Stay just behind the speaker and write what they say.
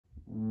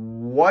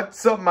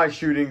What's up, my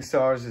shooting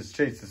stars? It's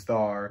Chase the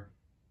Star,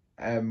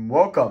 and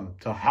welcome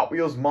to Hot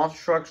Wheels Monster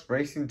Trucks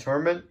Racing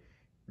Tournament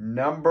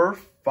number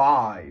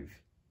 5.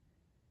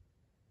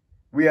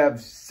 We have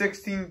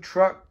 16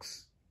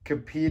 trucks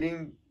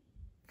competing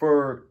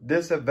for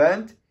this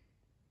event,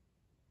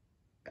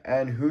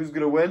 and who's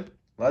going to win?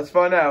 Let's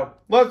find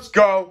out. Let's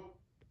go!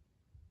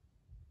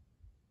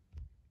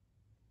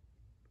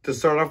 To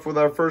start off with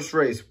our first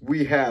race,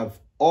 we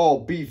have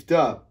All Beefed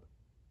Up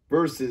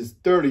versus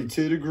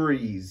 32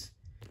 Degrees.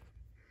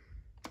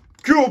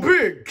 Go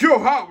big, go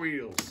Hot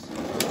Wheels.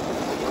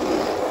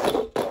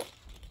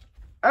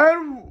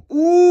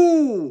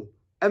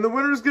 And the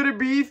winner's gonna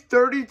be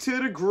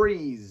 32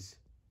 Degrees.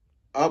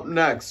 Up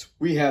next,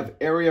 we have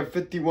Area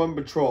 51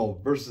 Patrol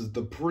versus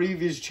the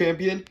previous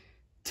champion,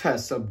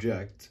 Test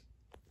Subject.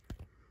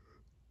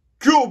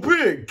 Go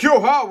big,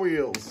 go Hot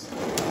Wheels.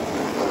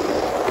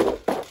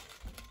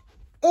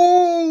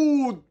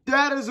 Oh,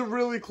 that is a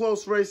really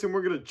close race, and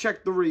we're going to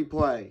check the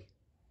replay.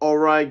 All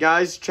right,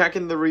 guys,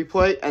 checking the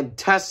replay, and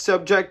Test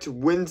Subject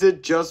wins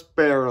it just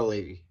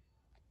barely.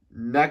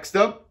 Next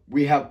up,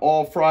 we have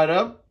All Fried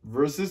Up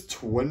versus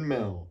Twin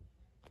Mill.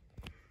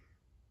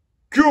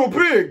 Go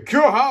big,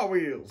 go Hot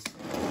Wheels.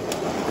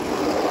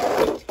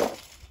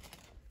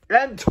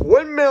 And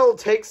Twin Mill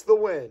takes the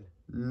win.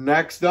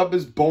 Next up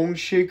is Bone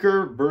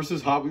Shaker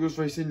versus Hot Wheels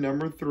Racing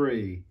number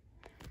 3.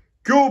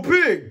 Go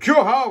big,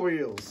 go Hot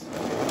Wheels.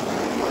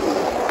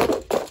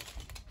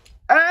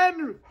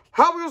 And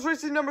Hot Wheels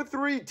Racing number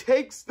 3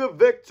 takes the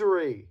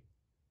victory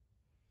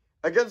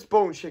against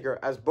Bone Shaker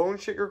as Bone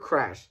Shaker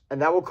crashed, and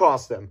that will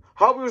cost them.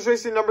 Hot Wheels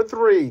Racing number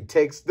 3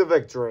 takes the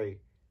victory.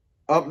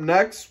 Up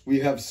next, we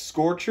have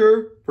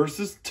Scorcher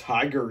versus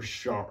Tiger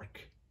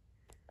Shark.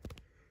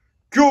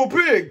 Go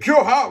big,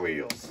 go Hot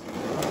Wheels.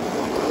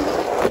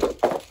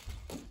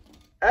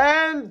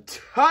 And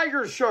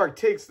Tiger Shark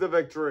takes the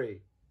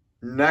victory.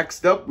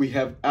 Next up, we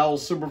have El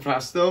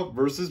Superfasto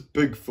versus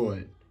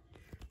Bigfoot.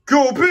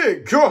 Go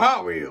big, go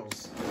Hot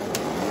Wheels.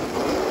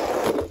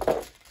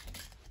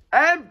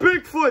 And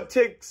Bigfoot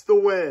takes the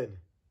win.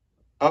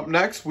 Up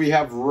next, we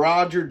have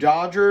Roger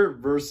Dodger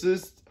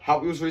versus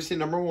Hot Wheels Racing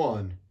number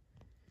 1.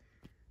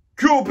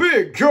 Go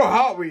big, go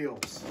Hot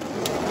Wheels.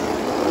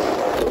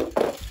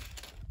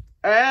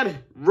 And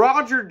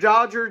Roger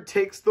Dodger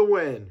takes the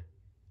win.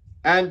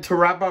 And to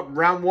wrap up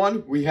round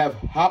 1, we have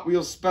Hot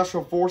Wheels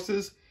Special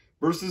Forces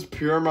versus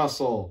Pure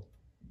Muscle.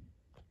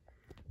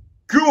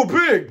 Go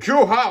big,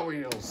 go Hot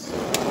Wheels.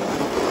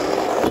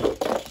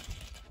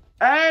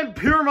 And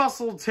Pure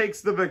Muscle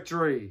takes the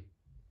victory.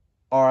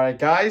 Alright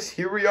guys,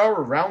 here we are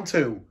with round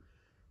 2.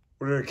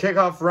 We're going to kick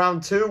off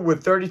round 2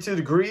 with 32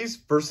 Degrees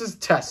versus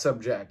Test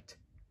Subject.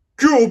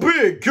 Go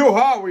big, go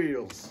Hot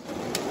Wheels.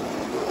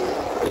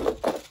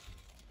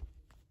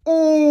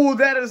 Oh,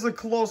 that is a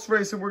close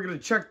race, and we're going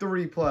to check the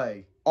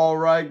replay.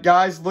 Alright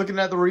guys, looking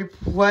at the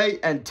replay,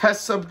 and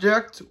Test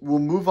Subject will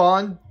move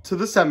on to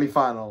the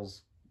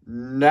semifinals.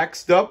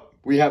 Next up,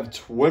 we have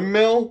Twin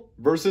Mill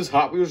versus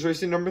Hot Wheels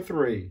Racing number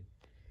 3.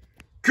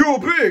 Go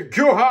big,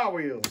 go Hot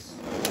Wheels.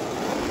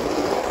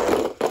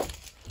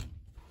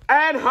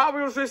 And Hot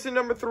Wheels Racing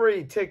number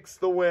 3 takes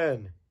the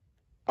win.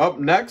 Up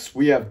next,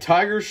 we have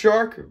Tiger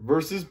Shark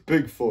versus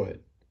Bigfoot.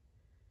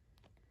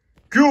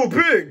 Go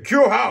big,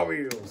 go Hot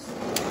Wheels.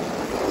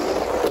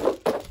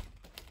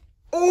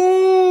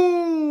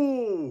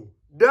 Oh,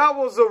 that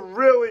was a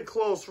really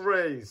close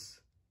race.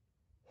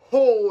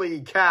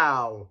 Holy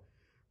cow.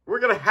 We're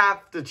going to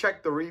have to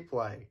check the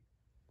replay.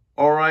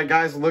 Alright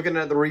guys, looking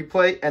at the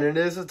replay, and it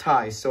is a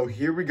tie. So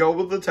here we go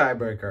with the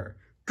tiebreaker.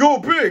 Go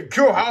big,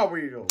 go Hot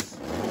Wheels.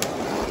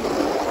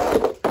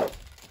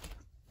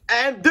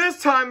 And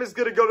this time is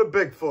going to go to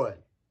Bigfoot.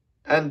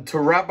 And to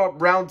wrap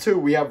up round 2,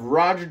 we have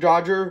Roger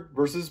Dodger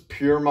versus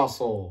Pure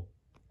Muscle.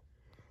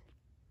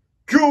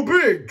 Go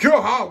big,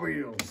 go Hot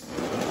Wheels.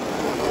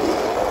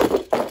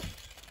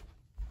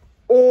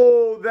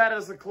 Oh, that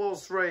is a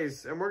close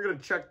race, and we're going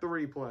to check the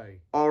replay.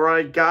 All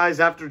right, guys,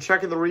 after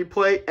checking the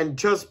replay, and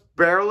just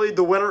barely,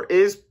 the winner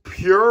is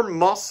Pure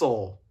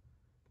Muscle.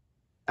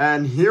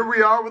 And here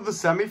we are with the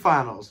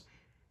semifinals.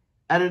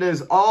 And it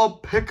is all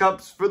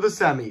pickups for the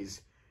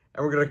semis.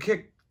 And we're going to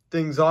kick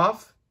things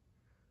off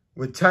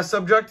with Test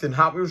Subject and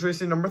Hot Wheels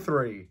Racing number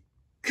 3.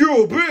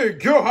 Go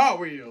big, go Hot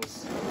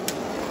Wheels.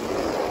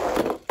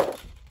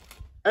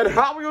 And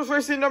Hot Wheels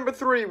Racing number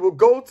 3 will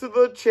go to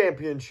the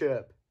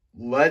championship.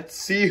 Let's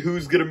see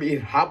who's going to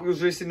meet Hot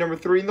Wheels Racing number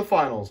 3 in the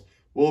finals.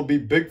 Will it be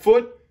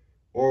Bigfoot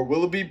or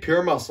will it be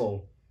Pure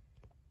Muscle?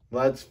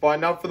 Let's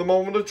find out for the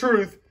moment of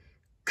truth.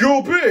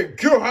 Go big,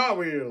 go Hot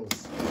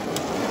Wheels.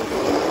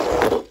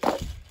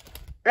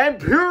 And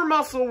Pure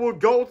Muscle will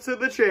go to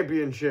the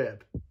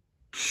championship.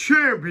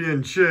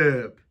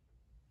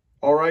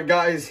 Alright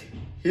guys,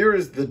 here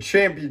is the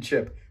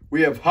championship.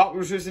 We have Hot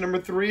Wheels Racing number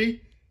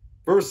 3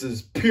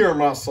 versus Pure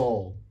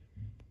Muscle.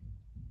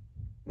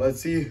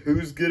 Let's see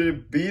who's going to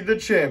be the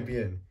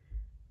champion.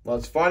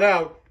 Let's find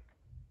out.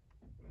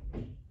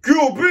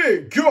 Go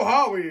big, go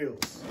Hot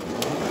Wheels.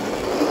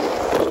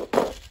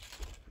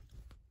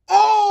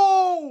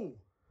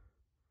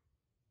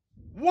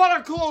 What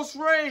a close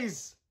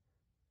race!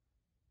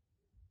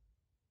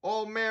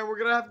 Oh man, we're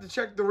gonna have to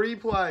check the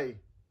replay.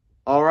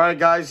 All right,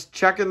 guys,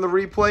 checking the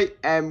replay,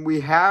 and we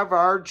have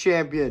our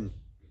champion.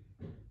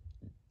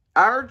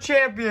 Our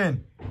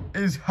champion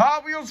is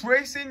Hot Wheels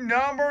Racing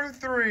number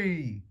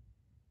 3.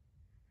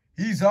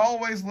 He's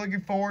always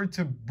looking forward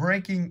to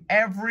breaking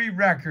every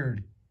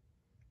record.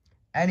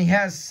 And he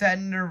has set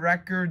a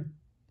record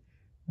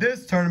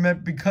this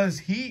tournament because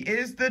he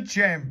is the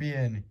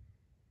champion.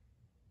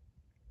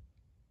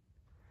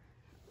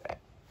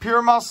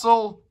 Pure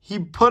Muscle, he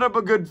put up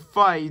a good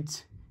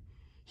fight.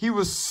 He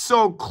was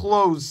so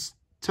close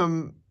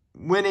to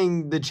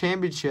winning the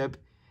championship,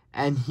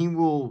 and he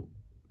will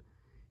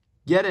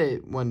get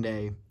it one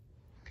day.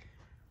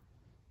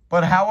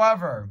 But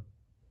however,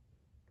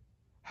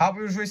 Hot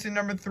Wheels Racing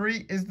number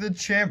 3 is the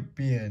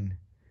champion.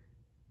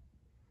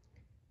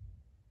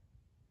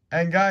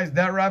 And guys,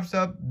 that wraps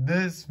up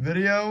this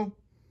video.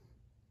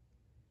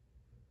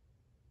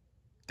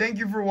 Thank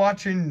you for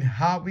watching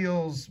Hot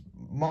Wheels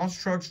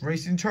Monster Trucks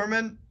Racing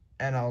Tournament,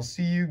 and I'll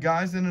see you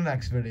guys in the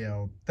next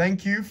video.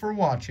 Thank you for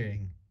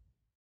watching.